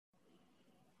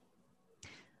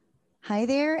Hi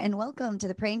there, and welcome to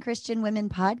the Praying Christian Women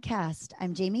podcast.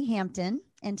 I'm Jamie Hampton,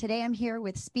 and today I'm here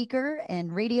with speaker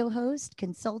and radio host,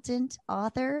 consultant,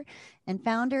 author, and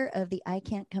founder of the I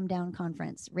Can't Come Down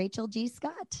conference, Rachel G.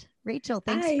 Scott. Rachel,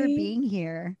 thanks for being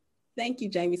here. Thank you,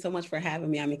 Jamie, so much for having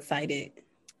me. I'm excited.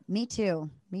 Me too.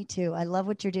 I love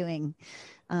what you're doing.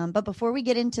 But before we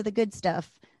get into the good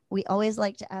stuff, we always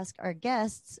like to ask our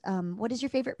guests, what is your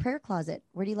favorite prayer closet?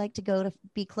 Where do you like to go to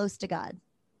be close to God?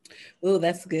 Oh,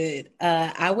 that's good.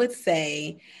 I would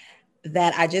say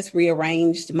that I just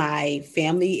rearranged my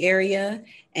family area,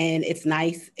 and it's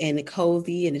nice and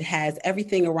cozy, and it has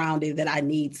everything around it that I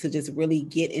need to just really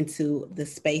get into the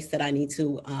space that I need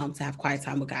to have quiet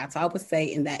time with God. So I would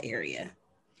say in that area.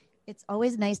 It's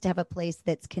always nice to have a place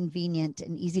that's convenient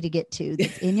and easy to get to,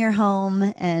 that's in your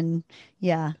home. And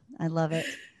yeah, I love it.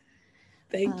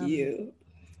 Thank you.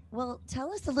 Well,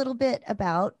 tell us a little bit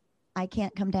about I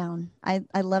Can't Come Down. I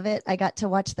love it. I got to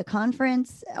watch the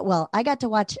conference. Well, I got to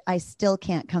watch I Still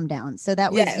Can't Come Down. So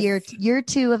that was year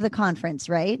two of the conference,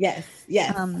 right? Yes.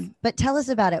 But tell us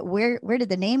about it. Where did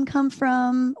the name come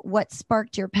from? What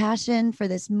sparked your passion for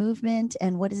this movement?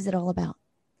 And what is it all about?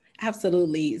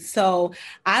 Absolutely. So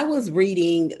I was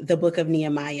reading the book of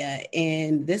Nehemiah,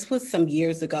 and this was some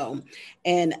years ago.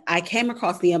 And I came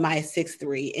across Nehemiah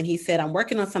 6:3, and he said, I'm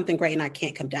working on something great and I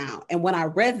can't come down. And when I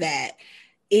read that,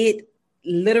 it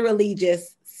literally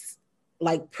just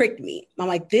like pricked me. I'm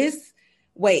like,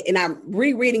 and I'm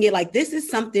rereading it like, this is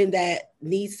something that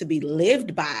needs to be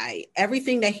lived by.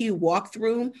 Everything that he walked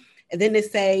through. And then to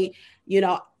say,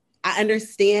 I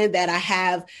understand that I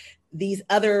have these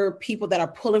other people that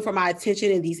are pulling for my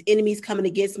attention and these enemies coming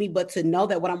against me, but to know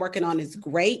that what I'm working on is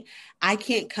great. I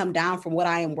can't come down from what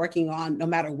I am working on, no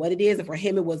matter what it is. And for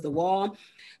him, it was the wall.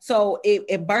 So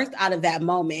it birthed out of that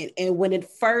moment. And when it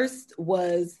first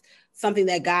was something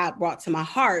that God brought to my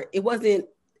heart, it wasn't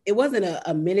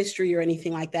a ministry or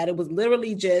anything like that. It was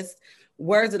literally just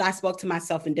words that I spoke to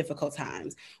myself in difficult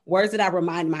times, words that I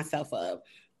remind myself of.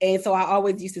 And so I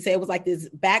always used to say it was like this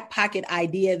back pocket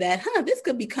idea that, this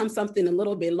could become something a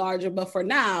little bit larger, but for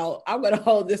now, I'm going to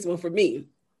hold this one for me.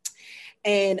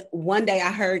 And one day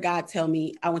I heard God tell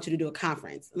me, I want you to do a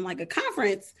conference. I'm like, a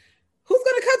conference? Who's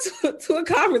going to come to a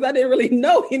conference? I didn't really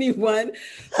know anyone.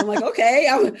 So I'm like, okay,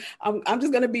 I'm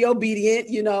just going to be obedient,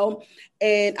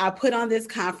 And I put on this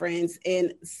conference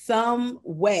in some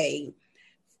way.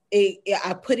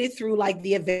 I put it through like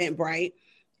the Eventbrite.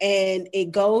 And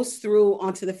it goes through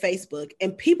onto the Facebook,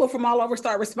 and people from all over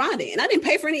start responding. And I didn't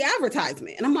pay for any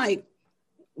advertisement. And I'm like,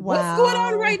 what's going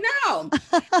on right now?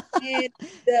 And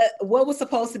what was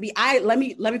supposed to be, let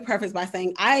me preface by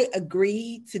saying I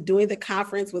agreed to doing the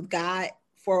conference with God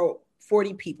for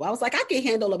 40 people. I was like, I can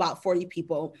handle about 40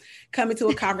 people coming to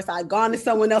a conference. I'd gone to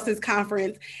someone else's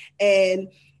conference, and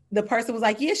the person was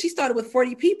like, yeah, she started with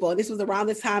 40 people. And this was around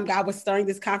the time God was starting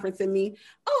this conference in me.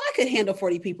 Oh, I could handle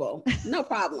 40 people. No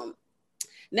problem.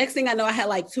 Next thing I know, I had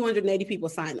like 280 people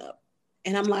sign up.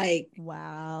 And I'm like,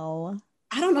 wow.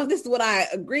 I don't know if this is what I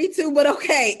agreed to, but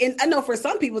okay. And I know for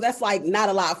some people, that's like not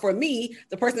a lot. For me,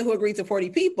 the person who agreed to 40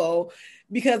 people,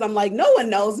 because I'm like, no one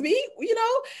knows me,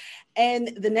 And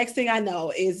the next thing I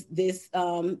know is this,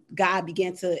 God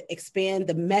began to expand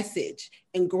the message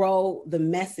and grow the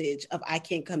message of I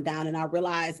Can't Come Down. And I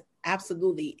realized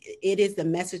absolutely it is the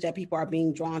message that people are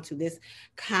being drawn to, this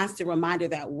constant reminder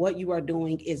that what you are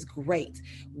doing is great.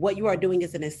 What you are doing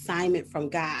is an assignment from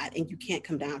God, and you can't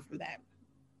come down from that.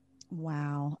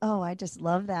 Wow. Oh, I just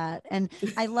love that. And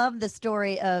I love the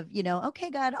story of, okay,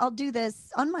 God, I'll do this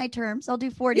on my terms. I'll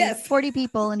do 40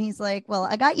 people. And he's like, well,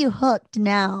 I got you hooked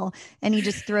now. And he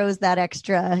just throws that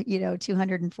extra,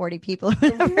 240 people.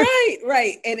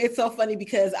 Right. And it's so funny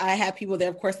because I had people there,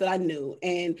 of course, that I knew.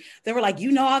 And they were like,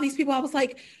 all these people. I was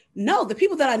like, no, the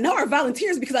people that I know are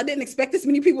volunteers because I didn't expect this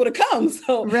many people to come.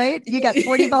 So right. You got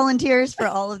 40 volunteers for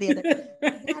all of the other.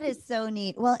 That is so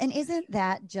neat. Well, and isn't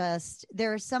that just,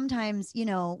 there are sometimes,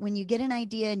 when you get an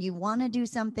idea and you want to do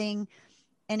something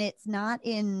and it's not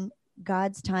in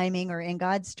God's timing or in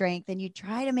God's strength, and you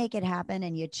try to make it happen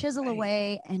and you chisel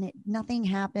away and nothing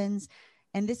happens.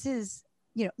 And this is,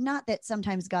 not that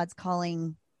sometimes God's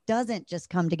calling doesn't just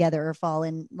come together or fall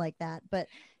in like that, but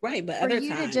but for other you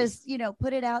times, to just,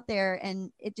 put it out there,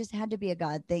 and it just had to be a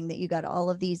God thing that you got all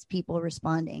of these people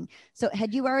responding. So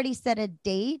had you already set a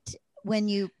date when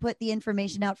you put the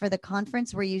information out for the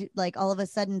conference? Were you like all of a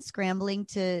sudden scrambling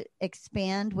to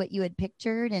expand what you had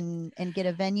pictured and get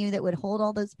a venue that would hold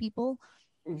all those people?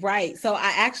 Right. So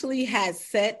I actually had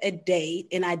set a date,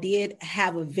 and I did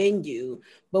have a venue,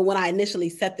 but when I initially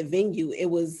set the venue, it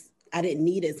was I didn't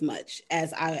need as much,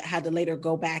 as I had to later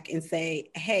go back and say,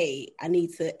 hey, I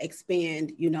need to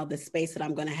expand, the space that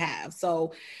I'm going to have.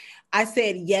 So I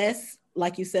said yes,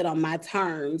 like you said, on my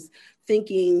terms,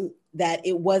 thinking that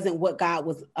it wasn't what God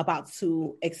was about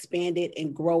to expand it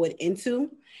and grow it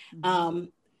into. Mm-hmm.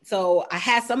 So I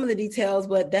had some of the details,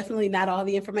 but definitely not all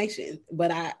the information.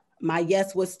 But my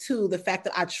yes was to the fact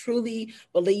that I truly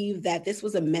believe that this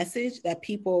was a message that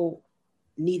people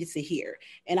needed to hear.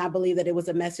 And I believe that it was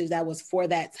a message that was for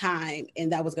that time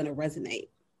and that was going to resonate.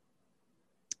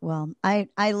 Well,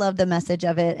 I love the message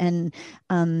of it. And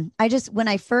when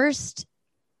I first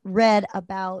read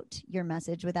about your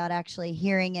message without actually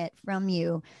hearing it from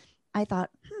you, I thought,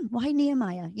 why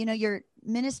Nehemiah? You're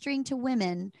ministering to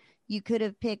women. You could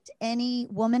have picked any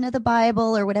woman of the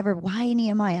Bible or whatever. Why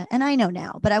Nehemiah? And I know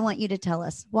now, but I want you to tell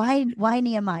us why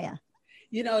Nehemiah?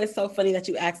 It's so funny that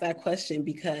you asked that question,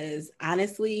 because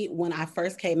honestly, when I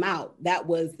first came out, that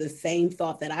was the same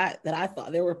thought that I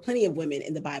thought. There were plenty of women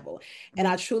in the Bible. And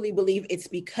I truly believe it's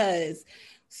because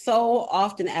so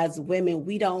often as women,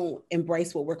 we don't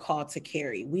embrace what we're called to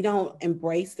carry. We don't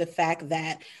embrace the fact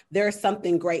that there's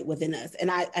something great within us. And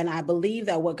I believe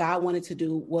that what God wanted to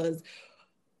do was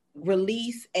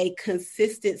release a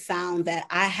consistent sound that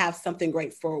I have something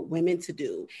great for women to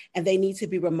do. And they need to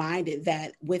be reminded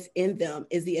that within them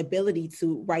is the ability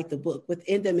to write the book.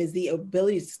 Within them is the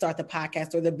ability to start the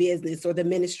podcast or the business or the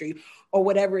ministry or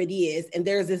whatever it is. And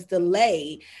there's this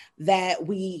delay that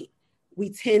we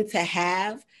tend to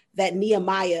have that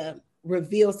Nehemiah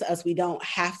reveals to us we don't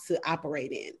have to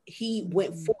operate in. He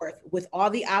went forth with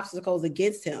all the obstacles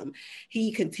against him.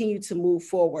 He continued to move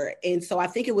forward. And so I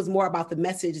think it was more about the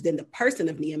message than the person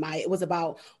of Nehemiah. It was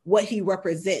about what he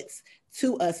represents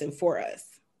to us and for us.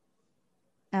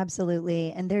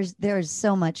 Absolutely. And there's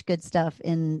so much good stuff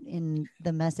in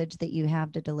the message that you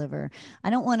have to deliver. I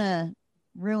don't want to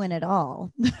ruin it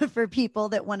all for people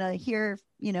that want to hear,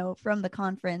 from the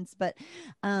conference, but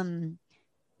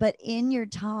in your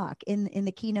talk, in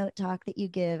the keynote talk that you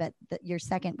give at your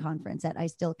second conference at I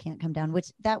Still Can't Come Down,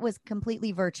 which that was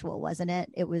completely virtual, wasn't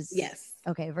it? It was. Yes.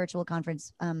 Okay. Virtual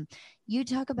conference. You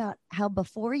talk about how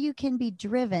before you can be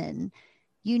driven,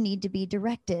 you need to be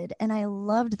directed. And I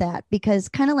loved that, because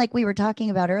kind of like we were talking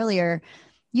about earlier,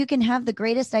 you can have the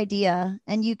greatest idea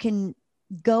and you can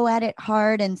go at it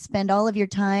hard and spend all of your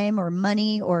time or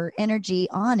money or energy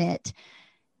on it.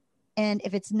 And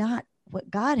if it's not what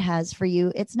God has for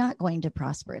you, it's not going to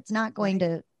prosper. It's not going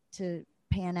to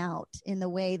pan out in the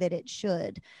way that it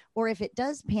should. Or if it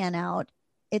does pan out,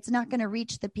 it's not going to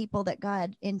reach the people that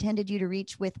God intended you to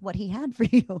reach with what he had for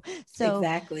you. So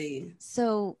exactly.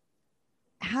 So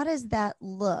how does that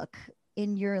look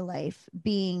in your life,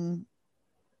 being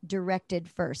directed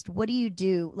first? What do you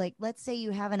do? Like, let's say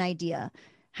you have an idea.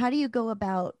 How do you go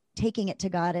about taking it to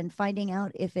God and finding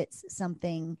out if it's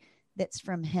something that's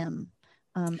from him?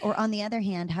 Or on the other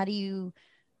hand, how do you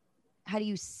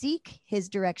seek his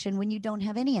direction when you don't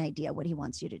have any idea what he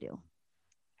wants you to do?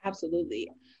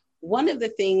 Absolutely. One of the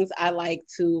things I like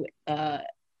to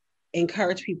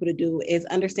encourage people to do is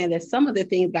understand that some of the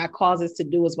things God calls us to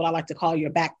do is what I like to call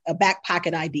a back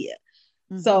pocket idea.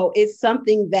 Mm-hmm. So it's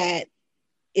something that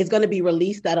is going to be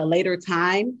released at a later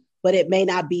time, but it may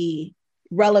not be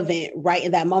relevant right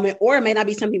in that moment, or it may not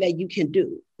be something that you can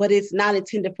do, but it's not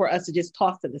intended for us to just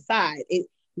toss to the side. It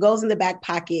goes in the back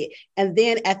pocket. And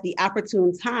then at the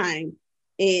opportune time,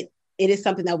 it is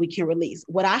something that we can release.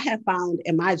 What I have found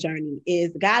in my journey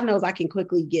is God knows I can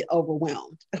quickly get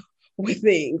overwhelmed with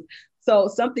things. So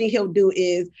something he'll do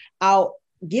is I'll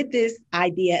get this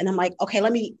idea and I'm like, okay,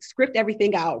 let me script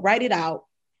everything out, write it out.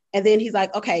 And then he's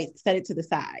like, okay, set it to the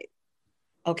side.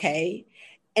 Okay.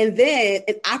 And then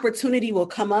an opportunity will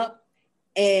come up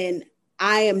and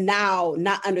I am now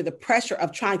not under the pressure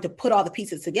of trying to put all the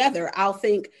pieces together. I'll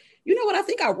think, you know what? I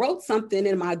think I wrote something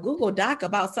in my Google Doc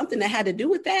about something that had to do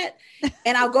with that.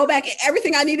 And I'll go back and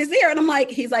everything I need is there. And I'm like,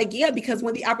 he's like, yeah, because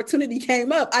when the opportunity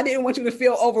came up, I didn't want you to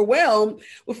feel overwhelmed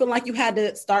with feeling like you had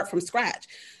to start from scratch.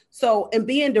 So, and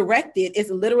being directed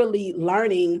is literally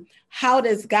learning, how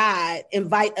does God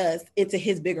invite us into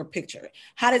his bigger picture?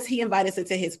 How does he invite us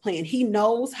into his plan? He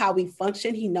knows how we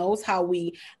function. He knows how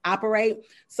we operate.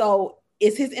 So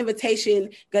is his invitation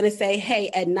going to say, hey,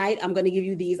 at night, I'm going to give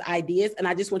you these ideas and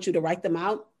I just want you to write them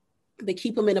out, but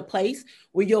keep them in a place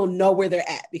where you'll know where they're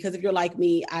at? Because if you're like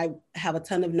me, I have a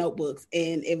ton of notebooks.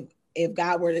 And if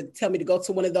God were to tell me to go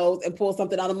to one of those and pull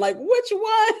something out, I'm like, which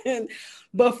one?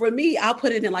 But for me, I'll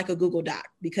put it in like a Google Doc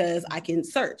because I can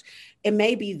search. It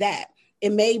may be that.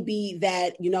 It may be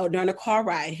that, during a car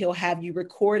ride, he'll have you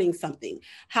recording something.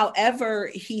 However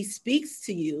he speaks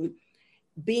to you,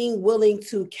 being willing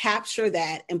to capture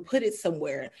that and put it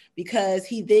somewhere, because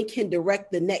he then can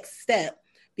direct the next step,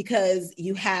 because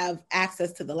you have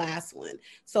access to the last one.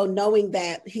 So knowing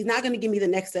that he's not going to give me the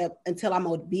next step until I'm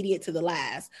obedient to the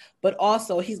last, but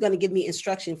also he's going to give me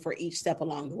instruction for each step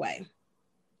along the way.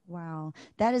 Wow.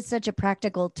 That is such a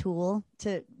practical tool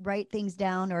to write things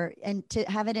down, and to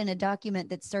have it in a document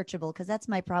that's searchable. Cause that's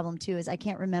my problem too, is I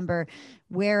can't remember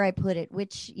where I put it,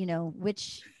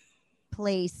 which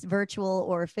place, virtual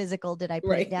or physical, did I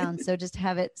put it down. So just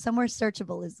have it somewhere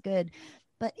searchable is good.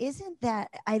 But isn't that,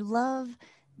 I love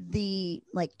the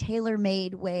like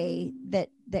tailor-made way that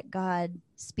God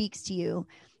speaks to you.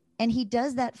 And he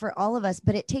does that for all of us,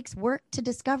 but it takes work to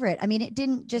discover it. I mean, it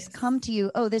didn't just come to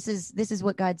you, oh, this is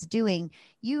what God's doing.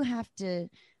 You have to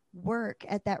work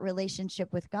at that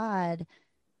relationship with God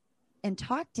and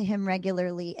talk to him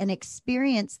regularly and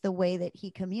experience the way that he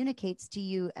communicates to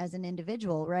you as an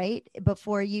individual, right?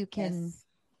 Before you can.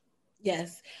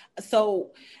 Yes.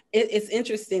 So it's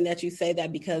interesting that you say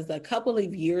that, because a couple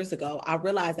of years ago, I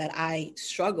realized that I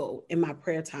struggled in my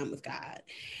prayer time with God,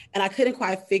 and I couldn't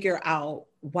quite figure out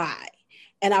why.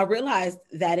 And I realized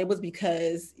that it was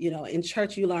because, in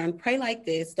church, you learn, pray like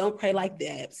this, don't pray like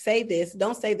that, say this,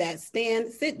 don't say that,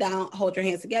 stand, sit down, hold your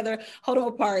hands together, hold them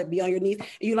apart, be on your knees.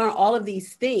 You learn all of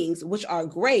these things, which are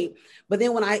great. But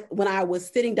then when I was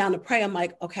sitting down to pray, I'm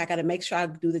like, okay, I got to make sure I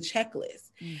do the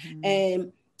checklist. Mm-hmm.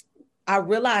 And I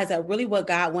realized that really what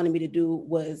God wanted me to do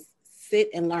was sit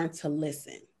and learn to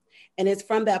listen. And it's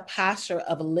from that posture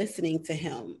of listening to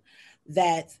him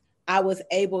that I was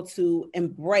able to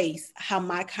embrace how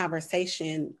my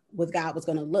conversation with God was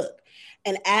going to look.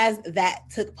 And as that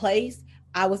took place,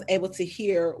 I was able to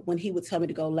hear when he would tell me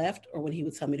to go left or when he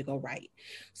would tell me to go right.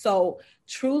 So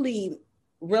truly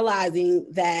realizing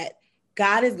that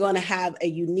God is going to have a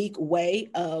unique way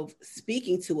of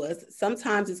speaking to us.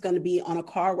 Sometimes it's going to be on a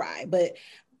car ride, but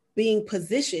being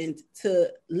positioned to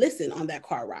listen on that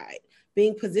car ride,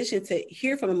 being positioned to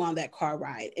hear from him on that car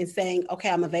ride, and saying, okay,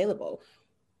 I'm available,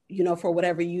 for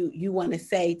whatever you want to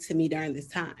say to me during this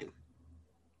time.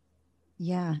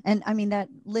 Yeah. And I mean, that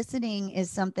listening is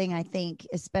something I think,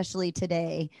 especially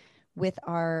today with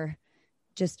our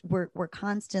we're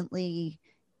constantly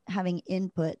having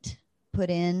input put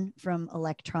in from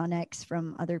electronics,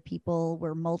 from other people.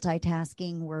 We're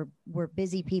multitasking, we're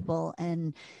busy people,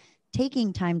 and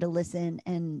taking time to listen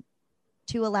and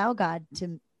to allow God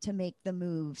to make the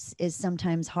moves is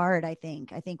sometimes hard. I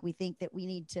think we think that we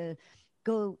need to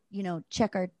go,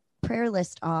 check our prayer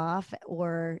list off,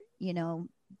 or,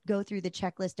 go through the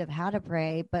checklist of how to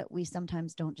pray, but we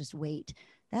sometimes don't just wait.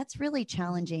 That's really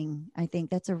challenging. I think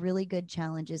that's a really good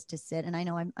challenge, is to sit. And I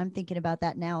know I'm thinking about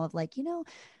that now, of like,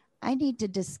 I need to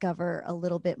discover a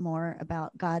little bit more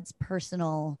about God's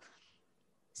personal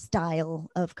style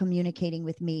of communicating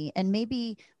with me, and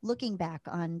maybe looking back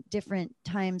on different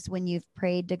times when you've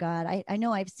prayed to God. I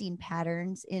know I've seen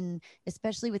patterns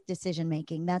especially with decision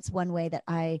making. That's one way that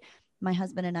my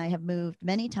husband and I have moved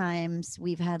many times.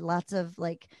 We've had lots of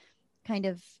kind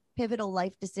of pivotal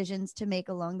life decisions to make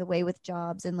along the way with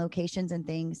jobs and locations and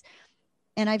things.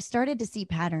 And I've started to see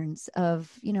patterns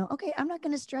of, okay, I'm not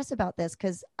going to stress about this,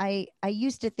 because I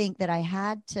used to think that I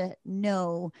had to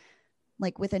know,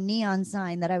 like with a neon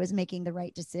sign, that I was making the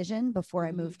right decision before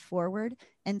I moved forward.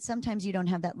 And sometimes you don't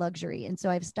have that luxury. And so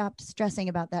I've stopped stressing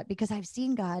about that, because I've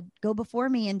seen God go before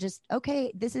me and just,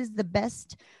 okay, this is the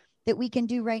best that we can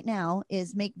do right now,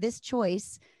 is make this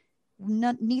choice.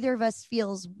 Neither of us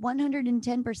feels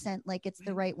 110% like it's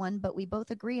the right one, but we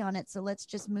both agree on it. So let's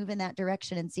just move in that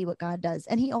direction and see what God does.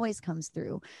 And he always comes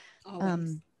through.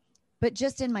 But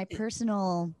just in my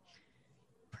personal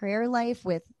prayer life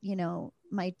with,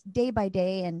 my day by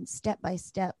day and step by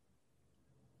step,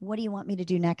 what do you want me to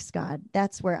do next, God?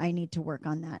 That's where I need to work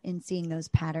on that, in seeing those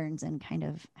patterns and kind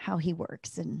of how he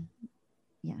works. And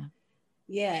yeah.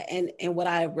 Yeah. And what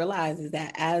I realize is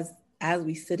that as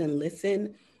we sit and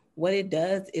listen, what it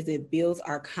does is it builds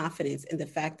our confidence in the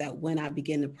fact that when I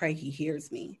begin to pray, he hears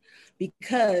me,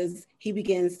 because he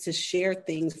begins to share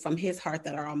things from his heart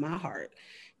that are on my heart.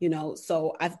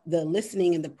 So the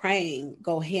listening and the praying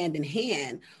go hand in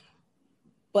hand.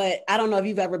 But I don't know if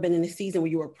you've ever been in a season where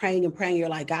you were praying and praying, you're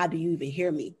like, God, do you even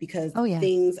hear me? Because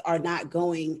things are not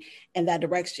going in that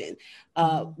direction.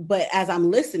 But as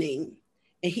I'm listening,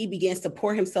 and he begins to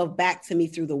pour himself back to me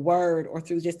through the word, or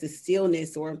through just the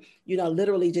stillness, or,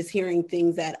 literally just hearing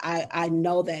things that I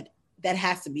know that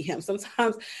has to be him.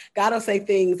 Sometimes God will say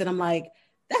things and I'm like,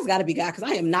 that's got to be God, because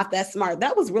I am not that smart.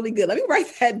 That was really good. Let me write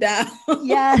that down.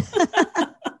 Yeah. I'm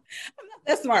not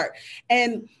that smart.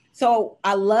 And so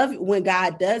I love when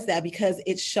God does that, because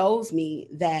it shows me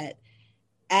that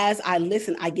as I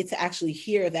listen, I get to actually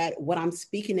hear that what I'm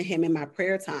speaking to him in my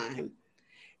prayer time,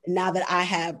 now that I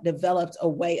have developed a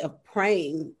way of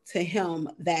praying to him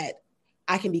that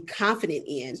I can be confident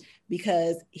in,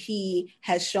 because he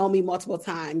has shown me multiple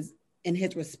times in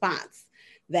his response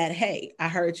that, hey, I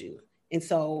heard you. And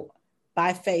so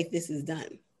by faith, this is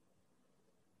done.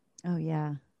 Oh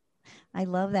yeah. I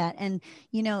love that. And,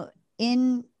 you know,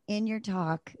 in your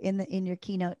talk, in your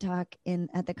keynote talk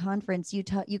at the conference, you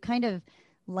kind of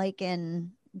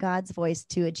liken God's voice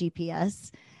to a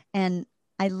GPS. And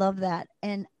I love that.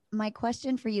 And my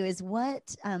question for you is,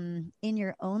 what in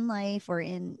your own life or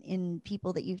in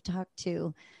people that you've talked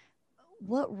to,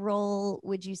 what role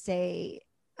would you say,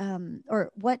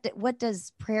 or what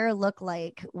does prayer look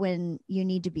like when you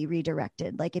need to be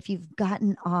redirected? Like if you've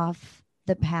gotten off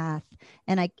the path,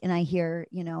 and I hear,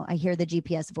 I hear the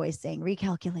GPS voice saying,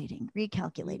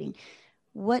 recalculating.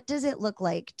 What does it look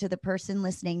like to the person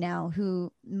listening now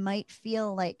who might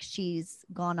feel like she's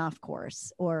gone off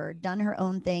course or done her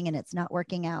own thing and it's not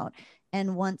working out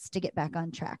and wants to get back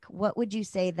on track? What would you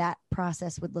say that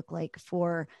process would look like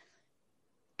for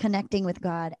connecting with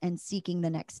God and seeking the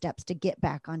next steps to get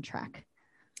back on track?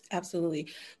 Absolutely.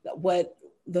 What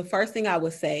the first thing I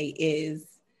would say is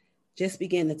just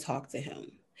begin to talk to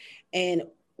him. And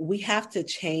we have to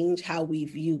change how we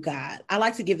view God. I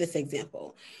like to give this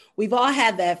example. We've all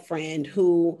had that friend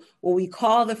who, when we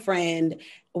call the friend,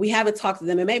 we haven't talked to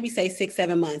them in maybe say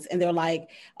 6-7 months. And they're like,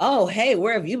 oh, hey,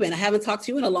 where have you been? I haven't talked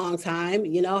to you in a long time.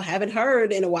 Haven't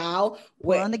heard in a while.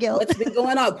 Pour on the guilt. What's been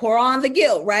going on? Pour on the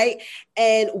guilt, right?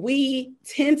 And we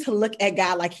tend to look at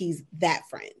God like he's that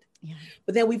friend. Yeah.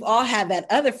 But then we've all had that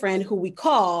other friend who we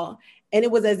call, and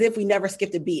it was as if we never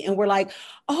skipped a beat. And we're like,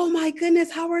 oh my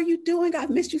goodness, how are you doing? I've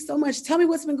missed you so much. Tell me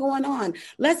what's been going on.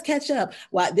 Let's catch up.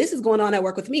 Well, this is going on at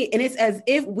work with me. And it's as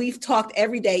if we've talked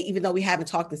every day, even though we haven't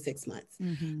talked in 6 months.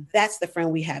 Mm-hmm. That's the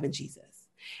friend we have in Jesus.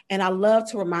 And I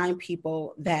love to remind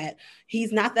people that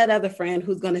he's not that other friend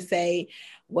who's going to say,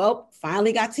 well,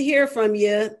 finally got to hear from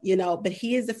you, but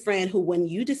he is a friend who, when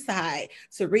you decide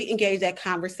to re-engage that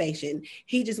conversation,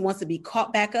 he just wants to be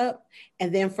caught back up.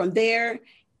 And then from there,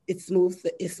 it's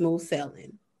smooth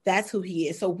sailing. That's who he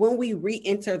is. So when we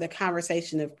re-enter the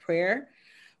conversation of prayer,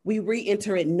 we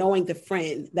re-enter it knowing the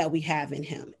friend that we have in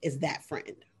him is that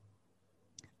friend.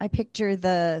 I picture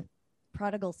the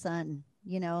prodigal son,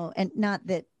 and not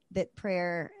that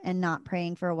prayer and not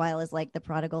praying for a while is like the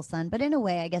prodigal son, but in a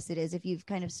way, I guess it is if you've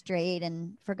kind of strayed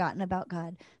and forgotten about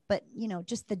God. But,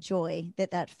 just the joy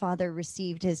that father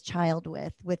received his child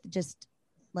with just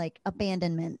like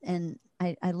abandonment. And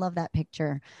I love that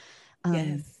picture.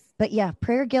 Yes. But yeah,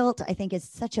 prayer guilt, I think, is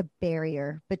such a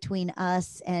barrier between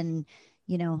us and,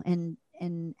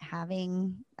 and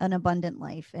having an abundant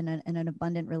life and an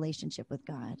abundant relationship with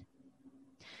God.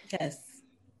 Yes.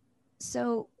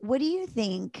 So what do you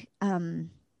think,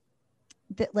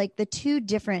 that like the two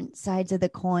different sides of the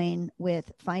coin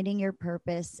with finding your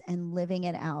purpose and living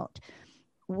it out?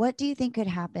 What do you think could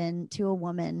happen to a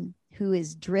woman who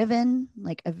is driven,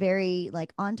 like a very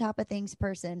like on top of things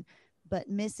person, but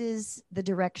misses the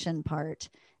direction part?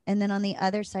 And then on the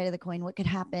other side of the coin, what could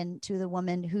happen to the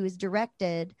woman who is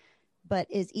directed, but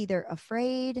is either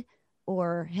afraid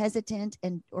or hesitant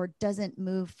or doesn't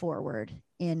move forward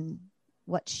in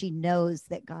what she knows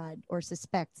that God or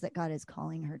suspects that God is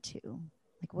calling her to?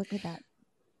 Like, what could that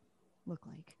look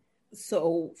like?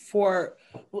 So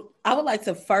I would like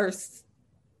to first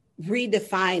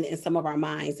redefine in some of our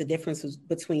minds the differences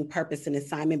between purpose and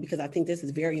assignment, because I think this is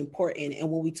very important.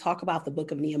 And when we talk about the book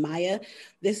of Nehemiah,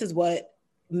 this is what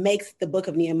makes the book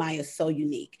of Nehemiah so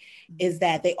unique, is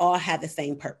that they all had the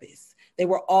same purpose. They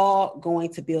were all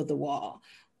going to build the wall.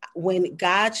 When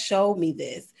God showed me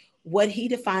this, what he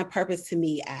defined purpose to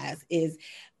me as is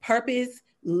purpose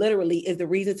literally is the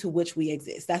reason to which we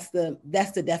exist. That's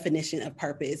the definition of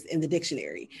purpose in the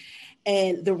dictionary.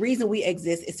 And the reason we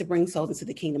exist is to bring souls into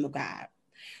the kingdom of God.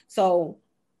 So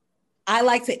I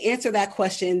like to answer that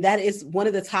question. That is one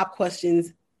of the top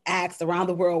questions asked around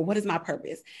the world. What is my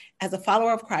purpose? As a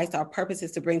follower of Christ, our purpose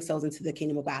is to bring souls into the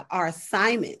kingdom of God. Our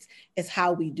assignment is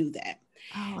how we do that.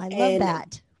 Oh, I love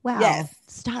that. Wow. Yes.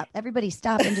 Stop. Everybody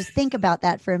stop and just think about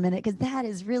that for a minute, because that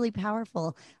is really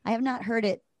powerful. I have not heard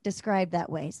it described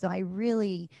that way. So I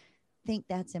really think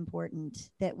that's important,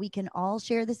 that we can all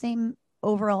share the same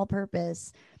overall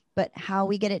purpose, but how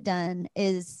we get it done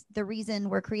is the reason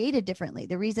we're created differently,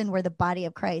 the reason we're the body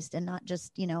of Christ and not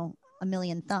just, a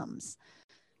million thumbs.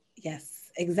 Yes,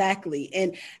 exactly.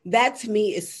 And that to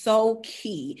me is so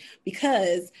key,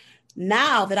 because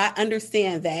now that I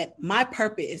understand that my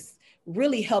purpose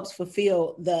really helps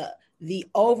fulfill the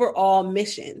overall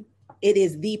mission It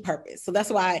is the purpose. So that's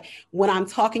why when I'm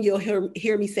talking, you'll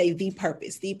hear me say the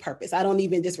purpose, the purpose. I don't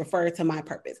even just refer to my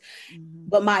purpose,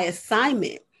 but my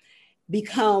assignment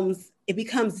becomes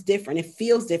different. It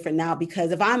feels different now,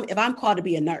 because if I'm called to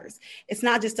be a nurse, it's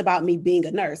not just about me being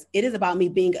a nurse. It is about me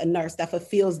being a nurse that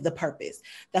fulfills the purpose,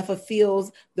 that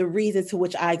fulfills the reason to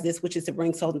which I exist, which is to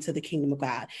bring souls into the kingdom of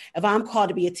God. If I'm called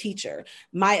to be a teacher,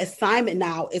 my assignment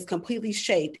now is completely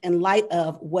shaped in light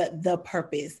of what the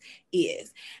purpose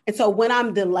is. And so when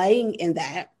I'm delaying in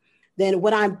that, then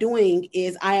what I'm doing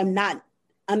is I am not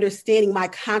understanding my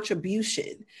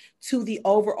contribution to the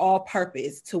overall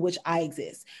purpose to which I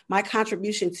exist, my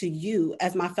contribution to you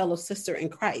as my fellow sister in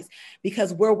Christ,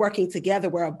 because we're working together,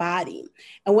 we're a body.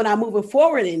 And when I'm moving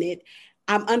forward in it,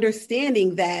 I'm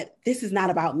understanding that this is not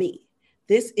about me.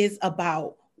 This is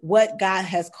about what God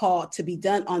has called to be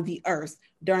done on the earth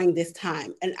during this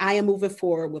time. And I am moving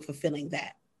forward with fulfilling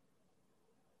that.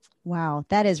 Wow,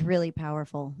 that is really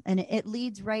powerful. And it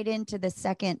leads right into the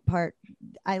second part.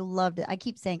 I loved it. I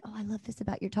keep saying, oh, I love this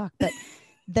about your talk. But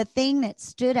the thing that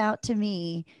stood out to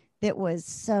me that was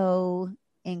so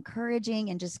encouraging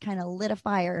and just kind of lit a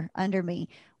fire under me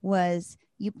was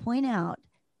you point out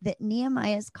that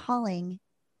Nehemiah's calling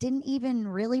didn't even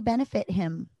really benefit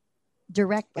him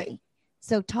directly. Right.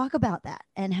 So talk about that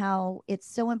and how it's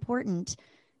so important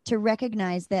to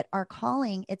recognize that our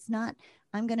calling, it's not,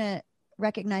 I'm going to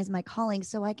recognize my calling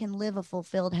so I can live a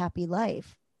fulfilled, happy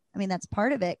life. I mean, that's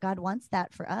part of it. God wants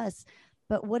that for us.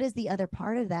 But what is the other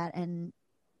part of that? And,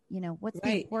 you know, what's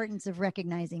the importance of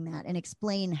recognizing that, and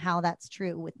explain how that's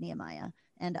true with Nehemiah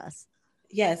and us?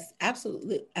 Yes,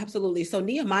 absolutely. Absolutely. So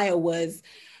Nehemiah was,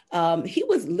 he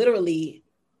was literally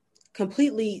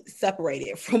completely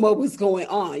separated from what was going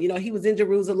on. You know, he was in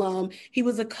Jerusalem. He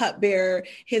was a cupbearer.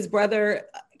 His brother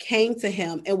came to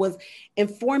him and was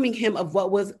informing him of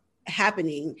what was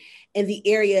happening in the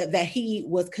area that he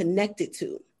was connected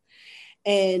to.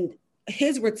 And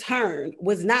his return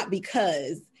was not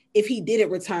because if he didn't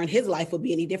return, his life would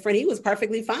be any different. He was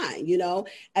perfectly fine, you know,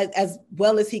 as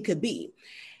well as he could be.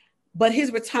 But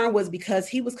his return was because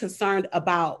he was concerned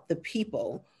about the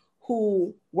people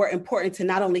who were important to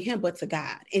not only him, but to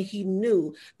God. And he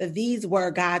knew that these were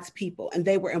God's people and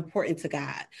they were important to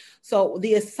God. So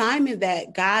the assignment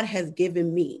that God has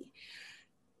given me,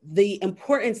 the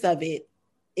importance of it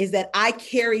is that I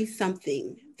carry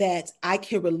something that I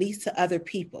can release to other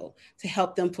people to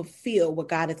help them fulfill what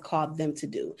God has called them to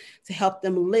do, to help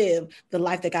them live the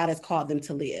life that God has called them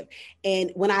to live.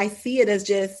 And when I see it as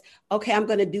just, okay, I'm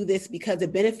going to do this because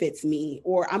it benefits me,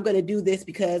 or I'm going to do this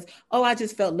because, oh, I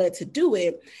just felt led to do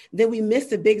it, then we miss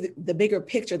the bigger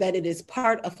picture that it is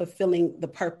part of fulfilling the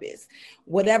purpose,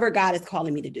 whatever God is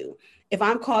calling me to do. If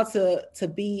I'm called to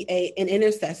be an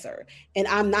intercessor and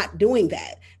I'm not doing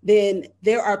that, then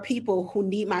there are people who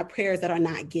need my prayers that are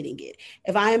not getting it.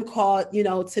 If I am called, you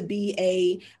know, to be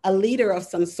a leader of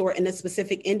some sort in a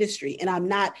specific industry and I'm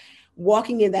not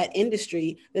walking in that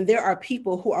industry, then there are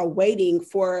people who are waiting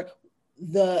for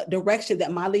the direction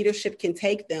that my leadership can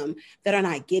take them that are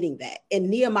not getting that. And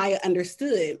Nehemiah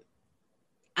understood,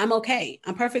 I'm okay.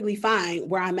 I'm perfectly fine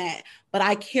where I'm at, but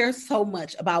I care so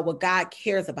much about what God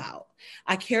cares about.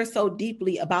 I care so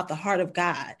deeply about the heart of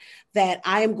God that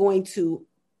I am going to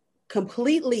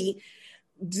completely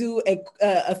do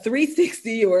a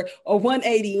 360 or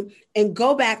 180 and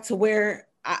go back to where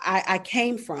I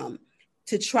came from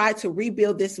to try to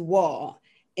rebuild this wall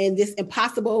in this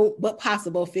impossible but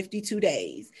possible 52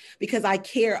 days, because I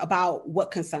care about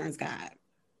what concerns God.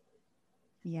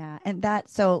 Yeah. And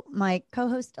so my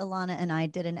co-host Alana and I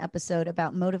did an episode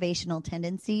about motivational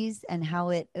tendencies and how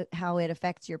it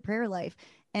affects your prayer life.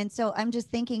 And so I'm just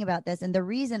thinking about this. And the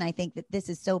reason I think that this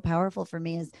is so powerful for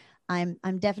me is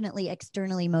I'm definitely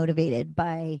externally motivated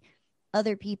by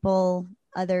other people,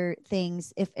 other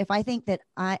things. If I think that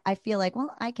I feel like,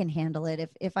 well, I can handle it.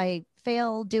 If I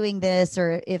fail doing this,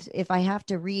 or if I have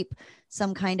to reap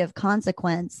some kind of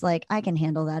consequence, like I can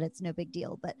handle that. It's no big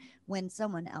deal. But when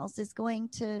someone else is going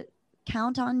to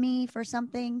count on me for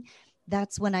something,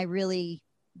 that's when I really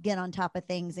get on top of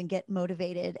things and get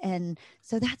motivated. And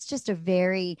so that's just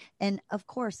and of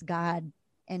course, God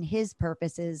and his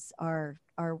purposes are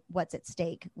what's at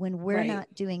stake when we're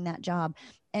not doing that job.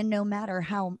 And no matter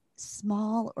how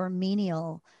small or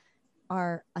menial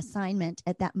our assignment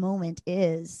at that moment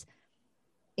is,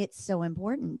 it's so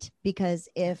important. Because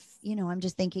if, you know, I'm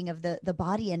just thinking of the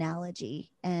body analogy,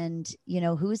 and, you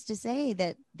know, who's to say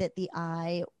that the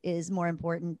eye is more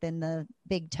important than the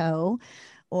big toe,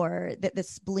 or that the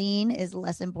spleen is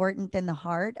less important than the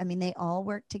heart? I mean, they all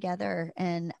work together.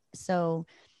 And so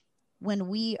when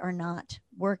we are not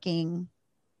working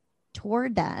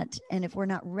toward that, and if we're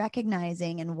not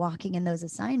recognizing and walking in those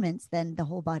assignments, then the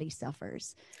whole body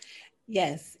suffers.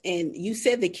 Yes. And you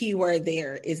said the key word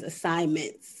there is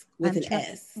assignments with an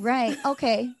S. Right.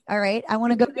 Okay. All right. I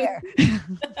want to go there.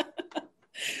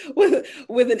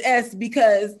 with an S,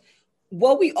 because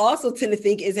what we also tend to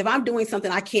think is if I'm doing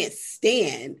something I can't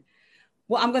stand,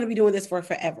 well, I'm going to be doing this for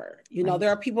forever. You know, there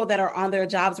are people that are on their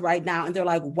jobs right now and they're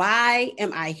like, why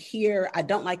am I here? I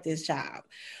don't like this job.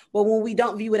 But when we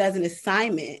don't view it as an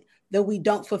assignment, then we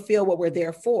don't fulfill what we're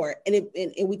there for. And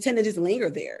we tend to just linger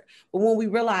there. But when we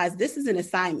realize this is an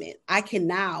assignment, I can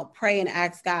now pray and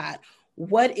ask God,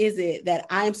 what is it that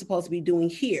I am supposed to be doing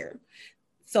here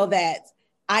so that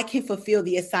I can fulfill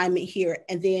the assignment here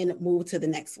and then move to the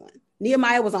next one.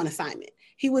 Nehemiah was on assignment.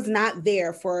 He was not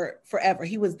there for forever.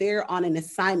 He was there on an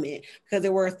assignment because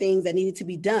there were things that needed to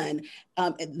be done,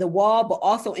 the wall, but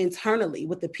also internally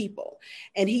with the people.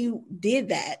 And he did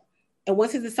that. And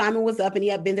once his assignment was up and he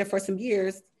had been there for some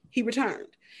years, he returned.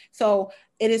 So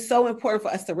it is so important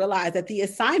for us to realize that the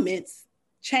assignments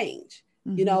change,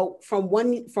 you know, from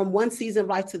one season of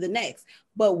life to the next.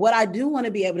 But what I do want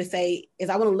to be able to say is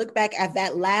I want to look back at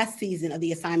that last season of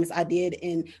the assignments I did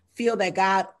and feel that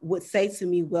God would say to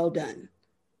me, well done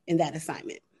in that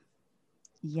assignment.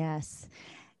 Yes.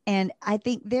 And I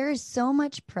think there is so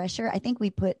much pressure. I think we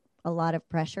put a lot of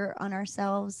pressure on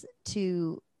ourselves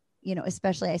to, you know,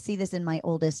 especially I see this in my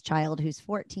oldest child who's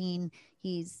 14.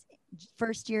 He's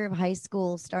first year of high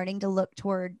school, starting to look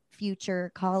toward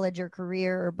future college or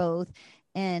career or both.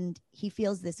 And he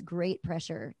feels this great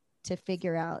pressure to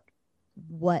figure out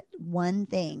what one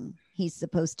thing he's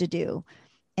supposed to do.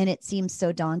 And it seems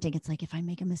so daunting. It's like, if I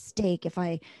make a mistake, if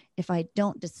I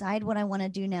don't decide what I want to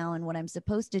do now and what I'm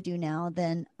supposed to do now,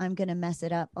 then I'm going to mess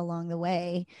it up along the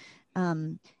way.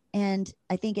 And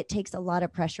I think it takes a lot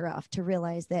of pressure off to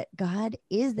realize that God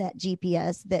is that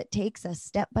GPS that takes us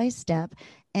step by step.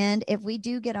 And if we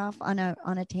do get off on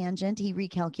a tangent, he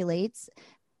recalculates,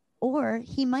 or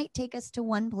he might take us to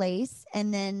one place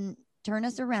and then turn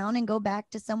us around and go back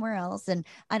to somewhere else. And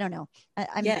I don't know.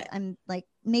 I'm like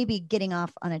maybe getting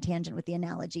off on a tangent with the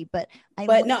analogy, but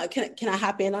no, can I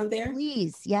hop in on there?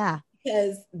 Please. Yeah.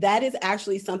 Because that is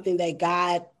actually something that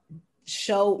God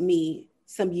showed me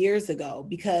some years ago,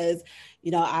 because,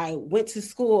 you know, I went to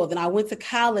school, then I went to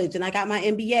college and I got my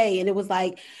MBA, and it was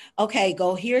like, okay,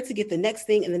 go here to get the next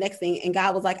thing and the next thing. And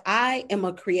God was like, I am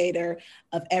a creator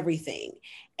of everything.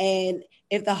 And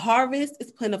if the harvest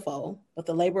is plentiful, but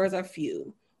the laborers are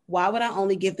few, why would I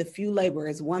only give the few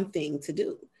laborers one thing to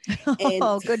do?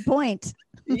 Oh, good point.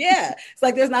 Yeah. It's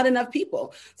like, there's not enough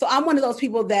people. So I'm one of those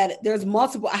people that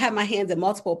I have my hands in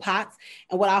multiple pots.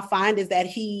 And what I'll find is that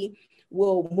he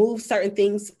will move certain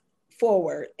things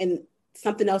forward and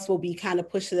something else will be kind of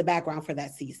pushed to the background for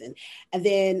that season. And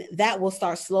then that will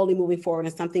start slowly moving forward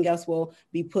and something else will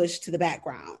be pushed to the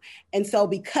background. And so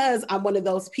because I'm one of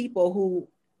those people who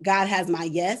God has my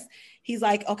yes, he's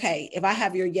like, okay, if I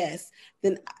have your yes,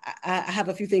 then I have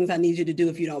a few things I need you to do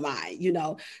if you don't mind, you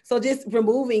know? So just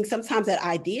removing sometimes that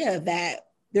idea that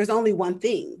there's only one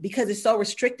thing, because it's so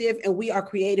restrictive and we are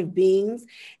creative beings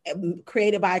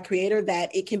created by a creator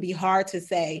that it can be hard to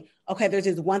say, okay, there's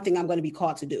just one thing I'm going to be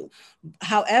called to do.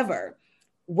 However,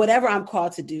 whatever I'm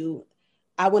called to do,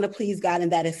 I want to please God in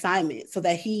that assignment so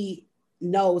that he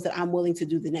knows that I'm willing to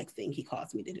do the next thing he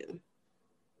calls me to do.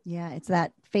 Yeah, it's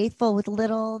that faithful with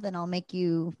little, then I'll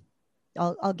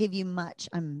give you much.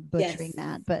 I'm butchering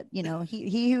that, but you know,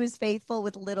 he who is faithful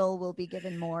with little will be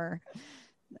given more.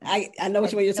 I know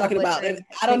which one you're talking about. And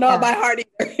I don't know it by heart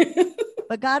either.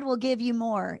 But God will give you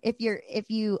more. If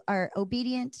you are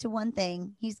obedient to one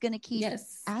thing, he's going to keep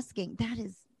asking.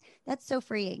 That's so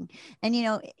freeing. And, you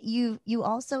know, you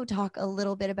also talk a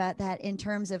little bit about that in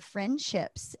terms of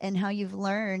friendships and how you've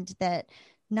learned that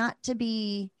not to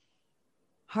be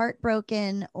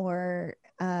heartbroken or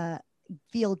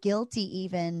feel guilty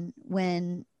even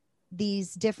when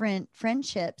these different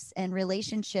friendships and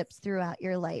relationships throughout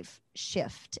your life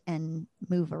shift and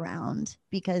move around,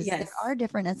 because there are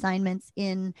different assignments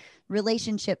in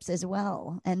relationships as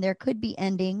well. And there could be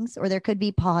endings, or there could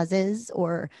be pauses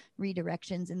or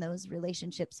redirections in those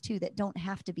relationships too, that don't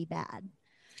have to be bad.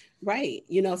 Right.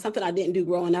 You know, something I didn't do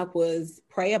growing up was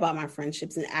pray about my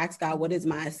friendships and ask God, what is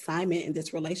my assignment in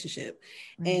this relationship?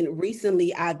 Right. And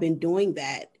recently I've been doing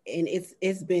that. And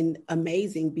it's been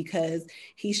amazing, because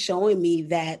he's showing me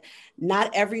that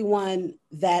not everyone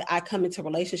that I come into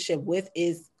relationship with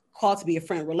is called to be a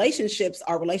friend. Relationships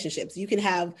are relationships. You can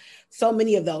have so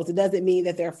many of those. It doesn't mean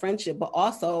that they're a friendship, but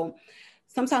also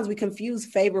sometimes we confuse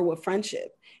favor with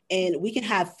friendship, and we can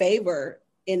have favor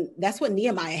And that's what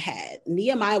Nehemiah had.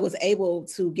 Nehemiah was able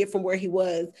to get from where he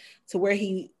was to where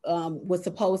he was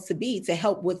supposed to be to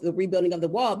help with the rebuilding of the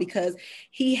wall, because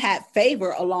he had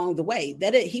favor along the way.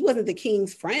 He wasn't the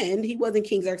king's friend. He wasn't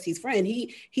King Xerxes' friend.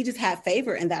 He just had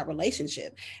favor in that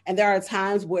relationship. And there are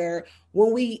times where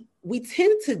when we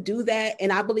tend to do that.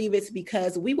 And I believe it's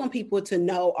because we want people to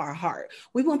know our heart.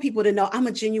 We want people to know I'm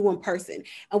a genuine person.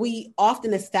 And we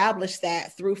often establish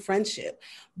that through friendship.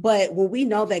 But when we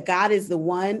know that God is the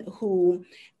one who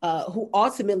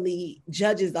ultimately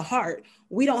judges the heart,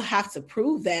 we don't have to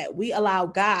prove that. We allow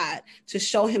God to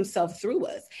show himself through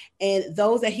us. And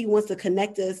those that he wants to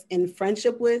connect us in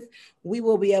friendship with, we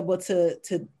will be able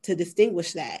to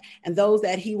distinguish that. And those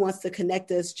that he wants to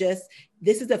connect us,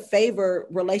 this is a favor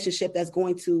relationship that's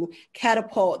going to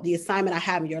catapult the assignment I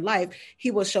have in your life.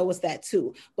 He will show us that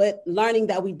too. But learning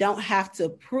that we don't have to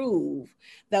prove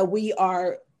that we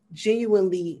are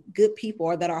genuinely good people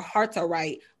or that our hearts are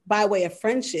right by way of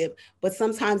friendship, but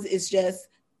sometimes it's just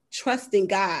trusting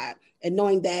God and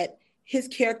knowing that his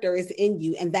character is in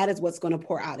you, and that is what's going to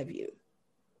pour out of you.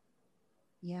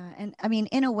 Yeah. And I mean,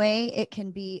 in a way it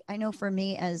can be, I know for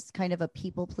me as kind of a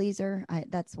people pleaser,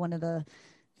 that's one of the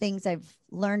things I've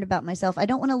learned about myself. I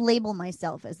don't want to label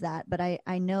myself as that, but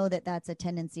I know that that's a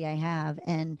tendency I have,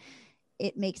 and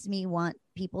it makes me want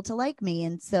people to like me.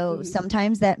 And so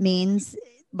sometimes that means,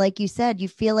 like you said, you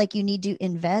feel like you need to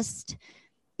invest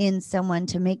in someone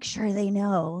to make sure they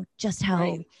know just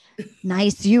how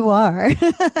nice you are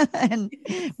and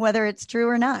whether it's true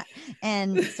or not.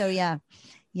 And so, yeah,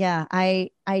 I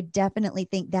definitely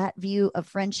think that view of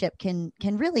friendship can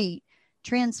really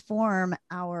transform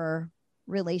our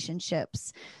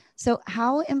relationships. So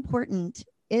how important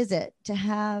is it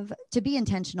to be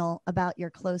intentional about your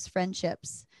close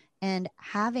friendships and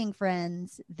having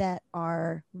friends that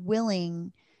are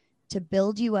willing to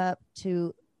build you up,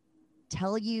 to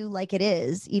tell you like it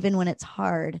is, even when it's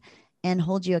hard, and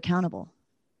hold you accountable?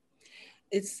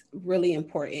 It's really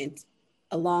important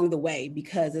along the way,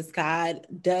 because as God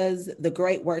does the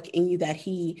great work in you that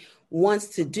he wants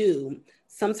to do,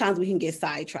 sometimes we can get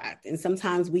sidetracked, and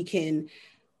sometimes we can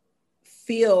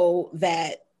feel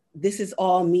that this is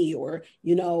all me, or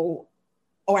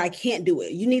I can't do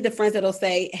it. You need the friends that'll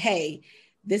say, hey,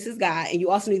 this is God. And you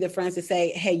also need the friends to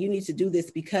say, hey, you need to do this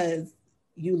because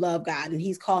you love God and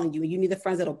he's calling you. And you need the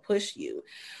friends that'll push you.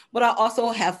 But I also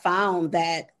have found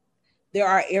that there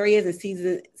are areas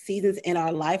and seasons in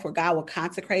our life where God will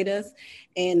consecrate us.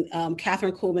 And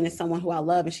Catherine Kuhlman is someone who I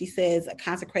love. And she says a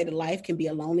consecrated life can be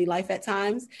a lonely life at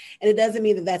times. And it doesn't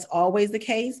mean that that's always the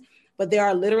case, but there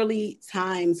are literally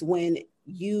times when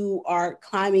you are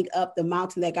climbing up the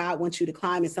mountain that God wants you to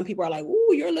climb. And some people are like,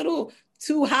 ooh, you're a little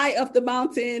too high up the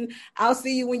mountain. I'll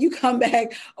see you when you come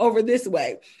back over this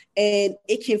way. And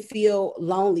it can feel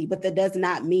lonely, but that does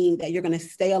not mean that you're going to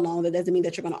stay alone. That doesn't mean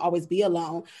that you're going to always be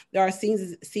alone. There are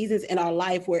seasons in our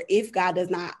life where if God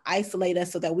does not isolate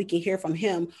us so that we can hear from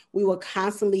him, we will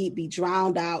constantly be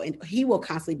drowned out, and he will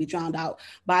constantly be drowned out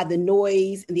by the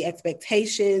noise and the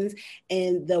expectations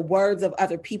and the words of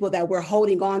other people that we're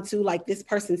holding on to. Like, this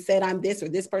person said I'm this, or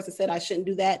this person said I shouldn't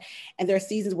do that. And there are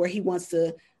seasons where he wants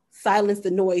to silence the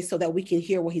noise so that we can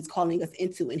hear what he's calling us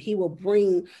into. And he will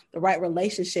bring the right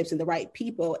relationships and the right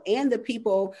people and the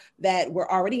people that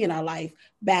were already in our life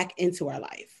back into our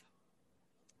life.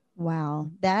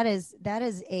 Wow. That is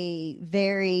a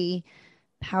very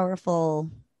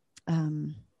powerful,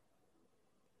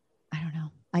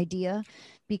 idea,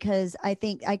 because I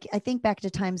think back to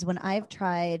times when I've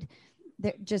tried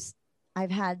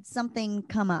I've had something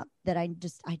come up that I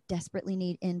desperately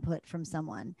need input from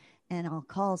someone, and I'll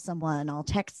call someone, I'll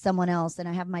text someone else, and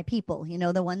I have my people,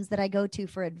 the ones that I go to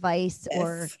for advice.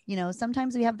 Yes. Or,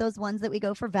 sometimes we have those ones that we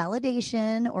go for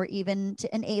validation or even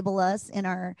to enable us in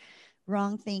our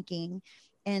wrong thinking.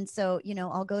 And so,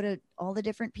 I'll go to all the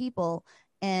different people,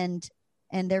 and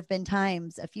there've been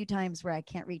a few times where I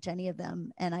can't reach any of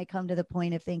them. And I come to the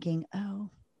point of thinking, oh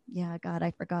yeah, God,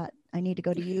 I forgot. I need to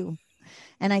go to you.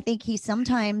 And I think he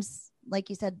sometimes, like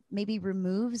you said, maybe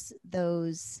removes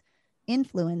those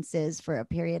influences for a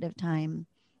period of time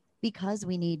because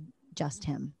we need just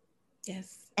him.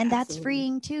 Yes. And absolutely. That's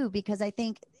freeing too, because I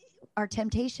think our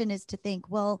temptation is to think,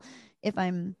 well, if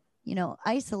I'm,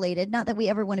 isolated, not that we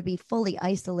ever want to be fully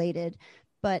isolated,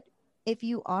 but if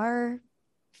you are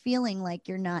feeling like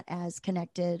you're not as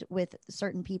connected with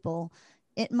certain people,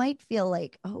 it might feel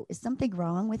like, oh, is something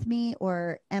wrong with me?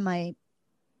 Or am I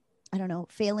don't know,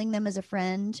 failing them as a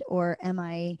friend? Or am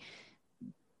I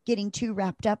getting too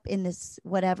wrapped up in this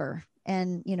whatever,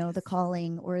 and the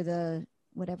calling or the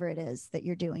whatever it is that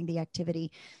you're doing, the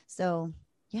activity. So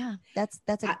Yeah. That's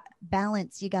a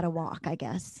balance you got to walk, I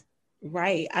guess.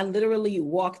 Right. I literally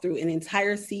walked through an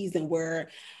entire season where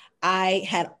I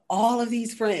had all of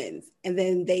these friends, and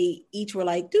then they each were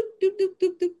like, doop, doop, doop,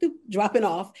 doop, doop, doop, dropping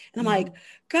off. And I'm like,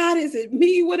 God, is it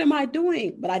me? What am I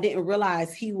doing? But I didn't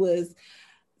realize he was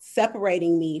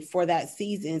separating me for that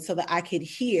season so that I could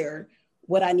hear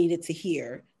what I needed to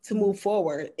hear to move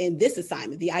forward in this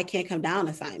assignment, the I Can't Come Down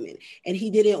assignment. And he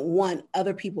didn't want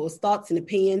other people's thoughts and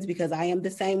opinions, because I am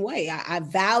the same way. I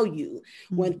value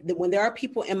when there are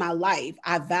people in my life,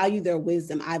 I value their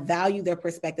wisdom. I value their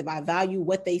perspective. I value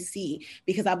what they see,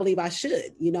 because I believe I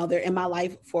should, they're in my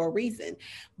life for a reason.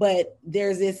 But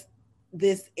there's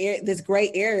this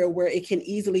gray area where it can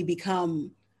easily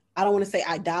become, I don't want to say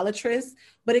idolatrous,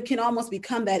 but it can almost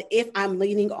become that if I'm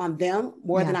leaning on them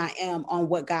more than I am on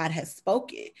what God has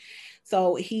spoken.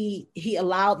 So he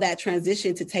allowed that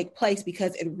transition to take place,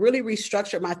 because it really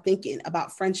restructured my thinking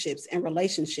about friendships and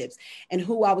relationships and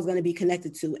who I was going to be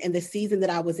connected to and the season that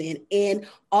I was in, and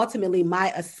ultimately my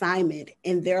assignment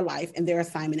in their life and their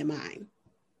assignment in mine.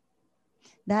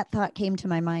 That thought came to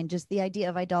my mind, just the idea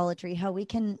of idolatry, how we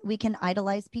can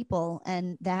idolize people,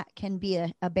 and that can be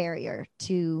a barrier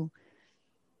to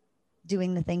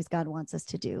doing the things God wants us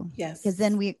to do. Yes. Because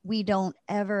then we don't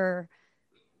ever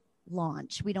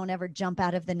launch. We don't ever jump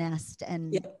out of the nest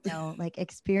and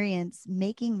experience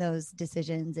making those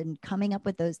decisions and coming up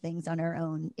with those things on our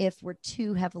own, if we're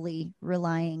too heavily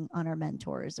relying on our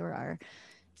mentors or our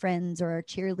friends or our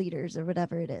cheerleaders or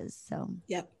whatever it is. So,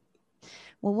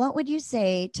 well, what would you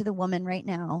say to the woman right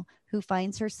now who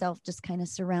finds herself just kind of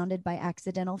surrounded by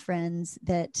accidental friends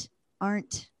that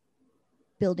aren't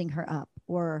building her up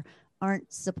or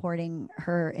aren't supporting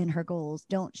her in her goals,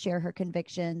 don't share her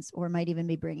convictions, or might even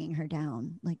be bringing her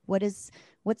down? Like, what's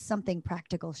something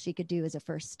practical she could do as a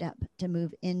first step to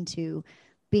move into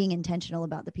being intentional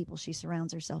about the people she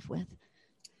surrounds herself with?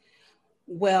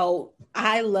 Well,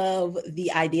 I love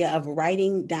the idea of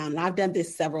writing down, and I've done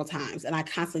this several times, and I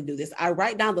constantly do this. I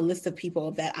write down the list of people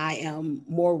that I am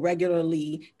more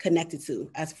regularly connected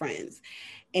to as friends.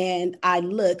 And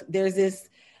there's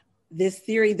this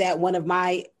theory that one of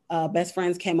my best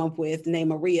friends came up with, named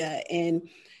Maria, and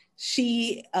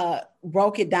she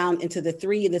broke it down into the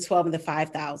 3, the 12, and the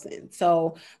 5,000.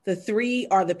 So the 3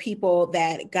 are the people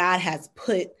that God has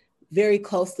put very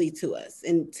closely to us.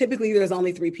 And typically there's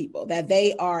only 3 people that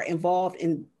they are involved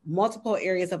in multiple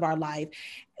areas of our life,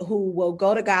 who will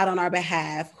go to God on our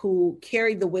behalf, who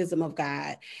carry the wisdom of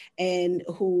God, and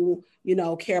who,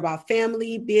 care about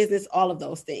family, business, all of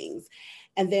those things.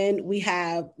 And then we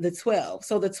have the 12.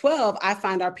 So the 12, I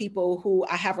find, are people who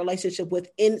I have relationship with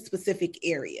in specific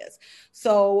areas.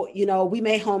 So, we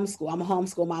may homeschool. I'm a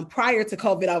homeschool mom. Prior to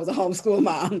COVID, I was a homeschool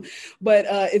mom, but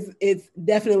it's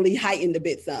definitely heightened a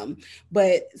bit some.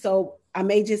 But so I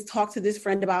may just talk to this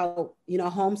friend about,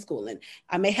 homeschooling.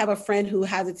 I may have a friend who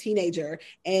has a teenager,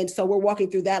 and so we're walking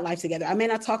through that life together. I may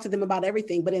not talk to them about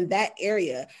everything, but in that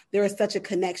area, there is such a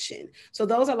connection. So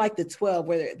those are like the 12,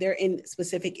 where they're in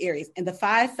specific areas. And the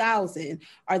 5,000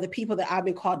 are the people that I've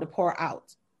been called to pour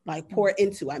out. Pour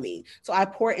into, So I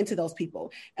pour into those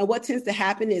people. And what tends to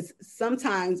happen is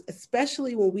sometimes,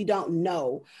 especially when we don't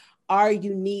know our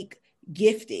unique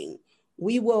gifting,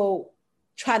 we will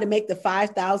try to make the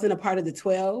 5,000 a part of the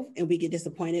 12 and we get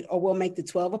disappointed, or we'll make the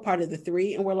 12 a part of the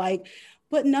 3 and we're like,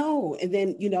 but no. And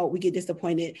then, we get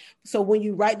disappointed. So when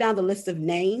you write down the list of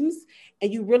names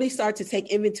and you really start to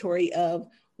take inventory of,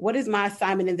 what is my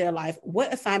assignment in their life?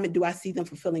 What assignment do I see them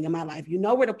fulfilling in my life? You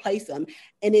know where to place them.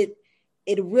 And it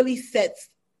really sets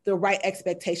the right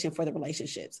expectation for the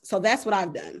relationships. So that's what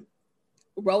I've done.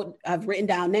 I've written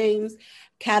down names,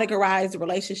 categorized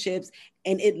relationships,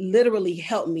 and it literally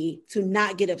helped me to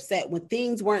not get upset when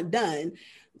things weren't done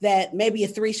that maybe a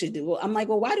 3 should do. Well, I'm like,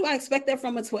 well, why do I expect that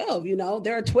from a 12?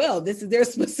 There are 12. This is their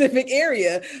specific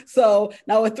area. So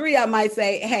now a 3, I might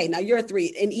say, hey, now you're a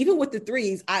 3. And even with the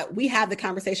 3s, we have the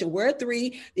conversation. We're a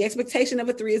 3. The expectation of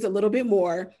a 3 is a little bit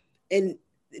more. And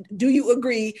do you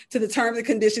agree to the terms and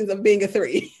conditions of being a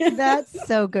 3? That's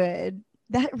so good.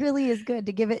 That really is good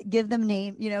to give them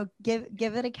name, give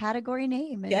it a category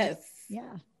name. And yes.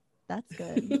 Yeah, that's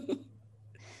good.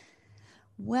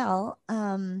 Well,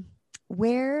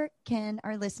 where can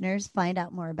our listeners find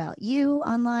out more about you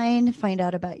online, find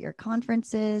out about your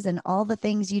conferences and all the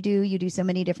things you do? You do so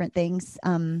many different things,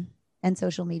 and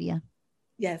social media.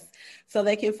 Yes. So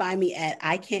they can find me at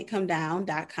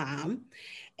ican'tcomedown.com.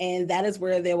 And that is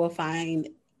where they will find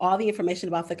all the information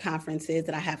about the conferences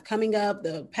that I have coming up,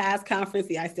 the past conference,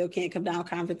 the I Still Can't Come Down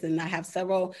conference, and I have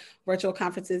several virtual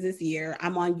conferences this year.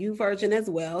 I'm on YouVersion as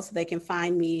well, so they can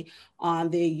find me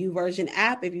on the YouVersion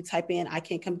app. If you type in I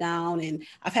Can't Come Down, and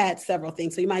I've had several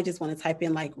things, so you might just want to type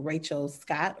in like Rachel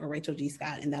Scott or Rachel G.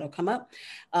 Scott, and that'll come up.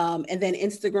 And then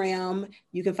Instagram,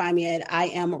 you can find me at I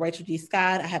Am Rachel G.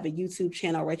 Scott. I have a YouTube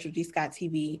channel, Rachel G. Scott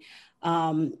TV.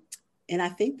 And I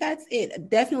think that's it.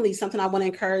 Definitely something I want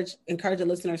to encourage the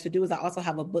listeners to do is I also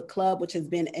have a book club, which has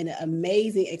been an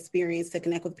amazing experience to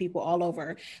connect with people all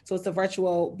over. So it's a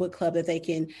virtual book club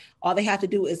that all they have to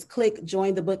do is click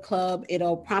join the book club.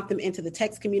 It'll prompt them into the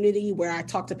text community where I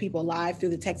talk to people live through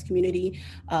the text community,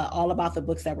 all about the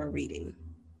books that we're reading.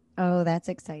 Oh, that's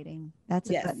exciting.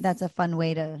 That's a fun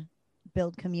way to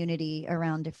build community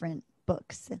around different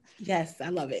books. Yes, I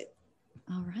love it.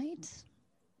 All right.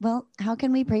 Well, how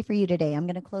can we pray for you today? I'm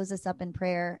going to close this up in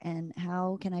prayer. And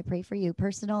how can I pray for you?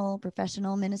 Personal,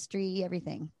 professional, ministry,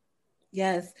 everything.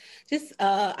 Yes. Just,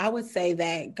 I would say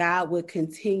that God would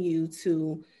continue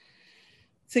to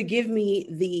give me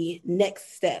the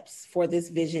next steps for this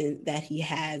vision that he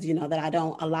has, that I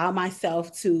don't allow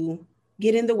myself to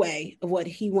get in the way of what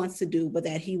he wants to do, but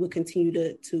that he would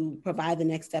continue to provide the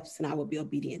next steps and I will be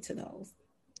obedient to those.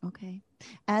 Okay.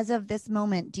 As of this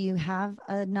moment, do you have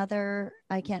another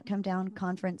I Can't Come Down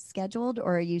conference scheduled,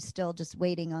 or are you still just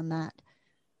waiting on that?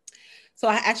 So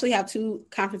I actually have 2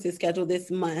 conferences scheduled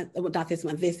this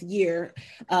year.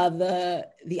 The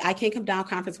I Can't Come Down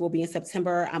conference will be in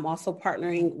September. I'm also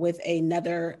partnering with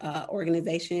another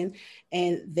organization,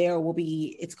 and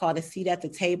it's called A Seat at the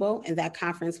Table, and that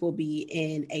conference will be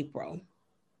in April.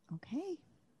 Okay.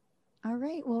 All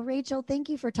right. Well, Rachel, thank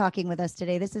you for talking with us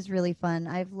today. This is really fun.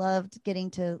 I've loved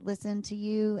getting to listen to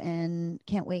you and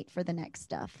can't wait for the next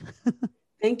stuff.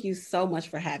 Thank you so much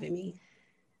for having me.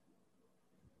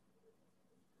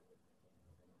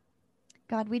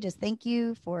 God, we just thank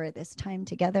you for this time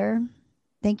together.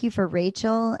 Thank you for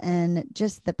Rachel and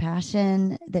just the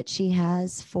passion that she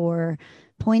has for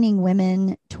pointing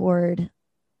women toward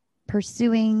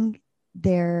pursuing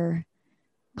their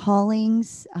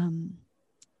callings,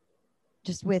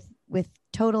 just with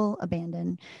total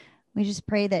abandon. We just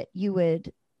pray that you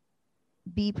would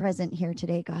be present here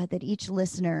today, God, that each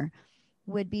listener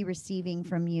would be receiving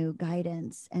from you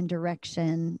guidance and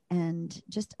direction and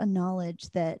just a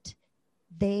knowledge that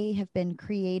they have been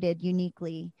created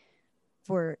uniquely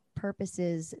for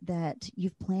purposes that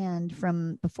you've planned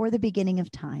from before the beginning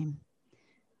of time.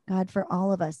 God, for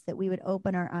all of us, that we would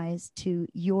open our eyes to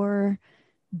your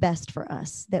best for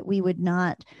us, that we would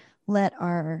not let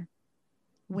our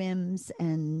whims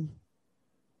and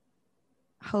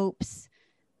hopes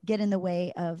get in the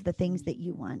way of the things that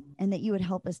you want, and that you would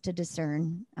help us to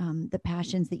discern the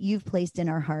passions that you've placed in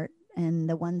our heart and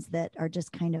the ones that are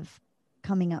just kind of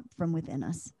coming up from within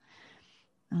us.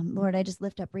 Lord, I just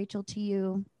lift up Rachel to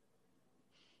you.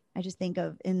 I just think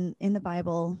of in the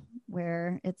Bible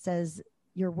where it says,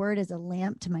 your word is a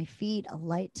lamp to my feet, a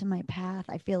light to my path.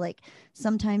 I feel like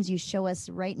sometimes you show us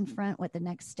right in front what the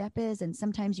next step is, and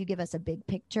sometimes you give us a big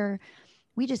picture.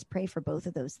 We just pray for both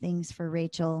of those things for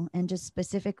Rachel, and just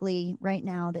specifically right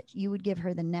now that you would give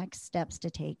her the next steps to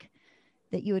take,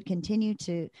 that you would continue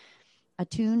to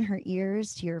attune her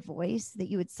ears to your voice, that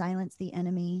you would silence the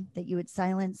enemy, that you would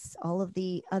silence all of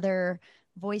the other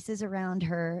voices around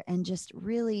her, and just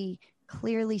really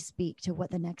clearly speak to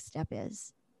what the next step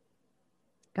is.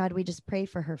 God, we just pray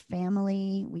for her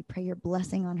family. We pray your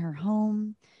blessing on her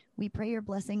home. We pray your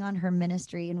blessing on her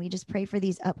ministry. And we just pray for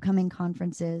these upcoming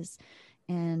conferences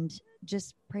and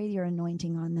just pray your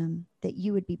anointing on them, that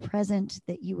you would be present,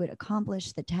 that you would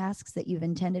accomplish the tasks that you've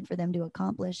intended for them to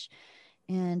accomplish,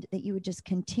 and that you would just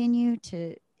continue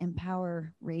to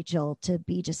empower Rachel to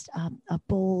be just a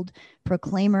bold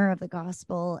proclaimer of the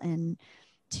gospel, and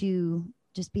to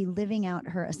just be living out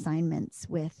her assignments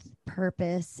with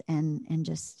purpose and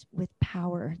just with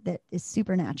power that is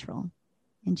supernatural.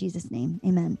 In Jesus' name,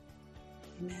 amen.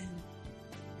 Amen.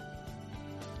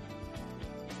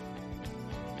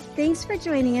 Thanks for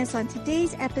joining us on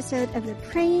today's episode of the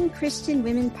Praying Christian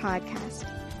Women podcast.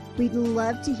 We'd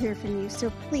love to hear from you, so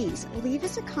please leave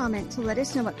us a comment to let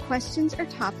us know what questions or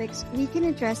topics we can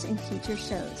address in future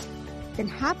shows. Then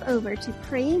hop over to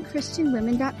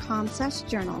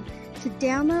prayingchristianwomen.com/journal to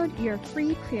download your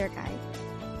free prayer guide.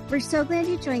 We're so glad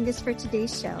you joined us for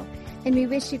today's show, and we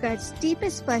wish you God's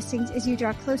deepest blessings as you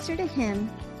draw closer to Him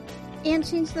and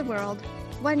change the world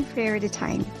one prayer at a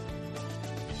time.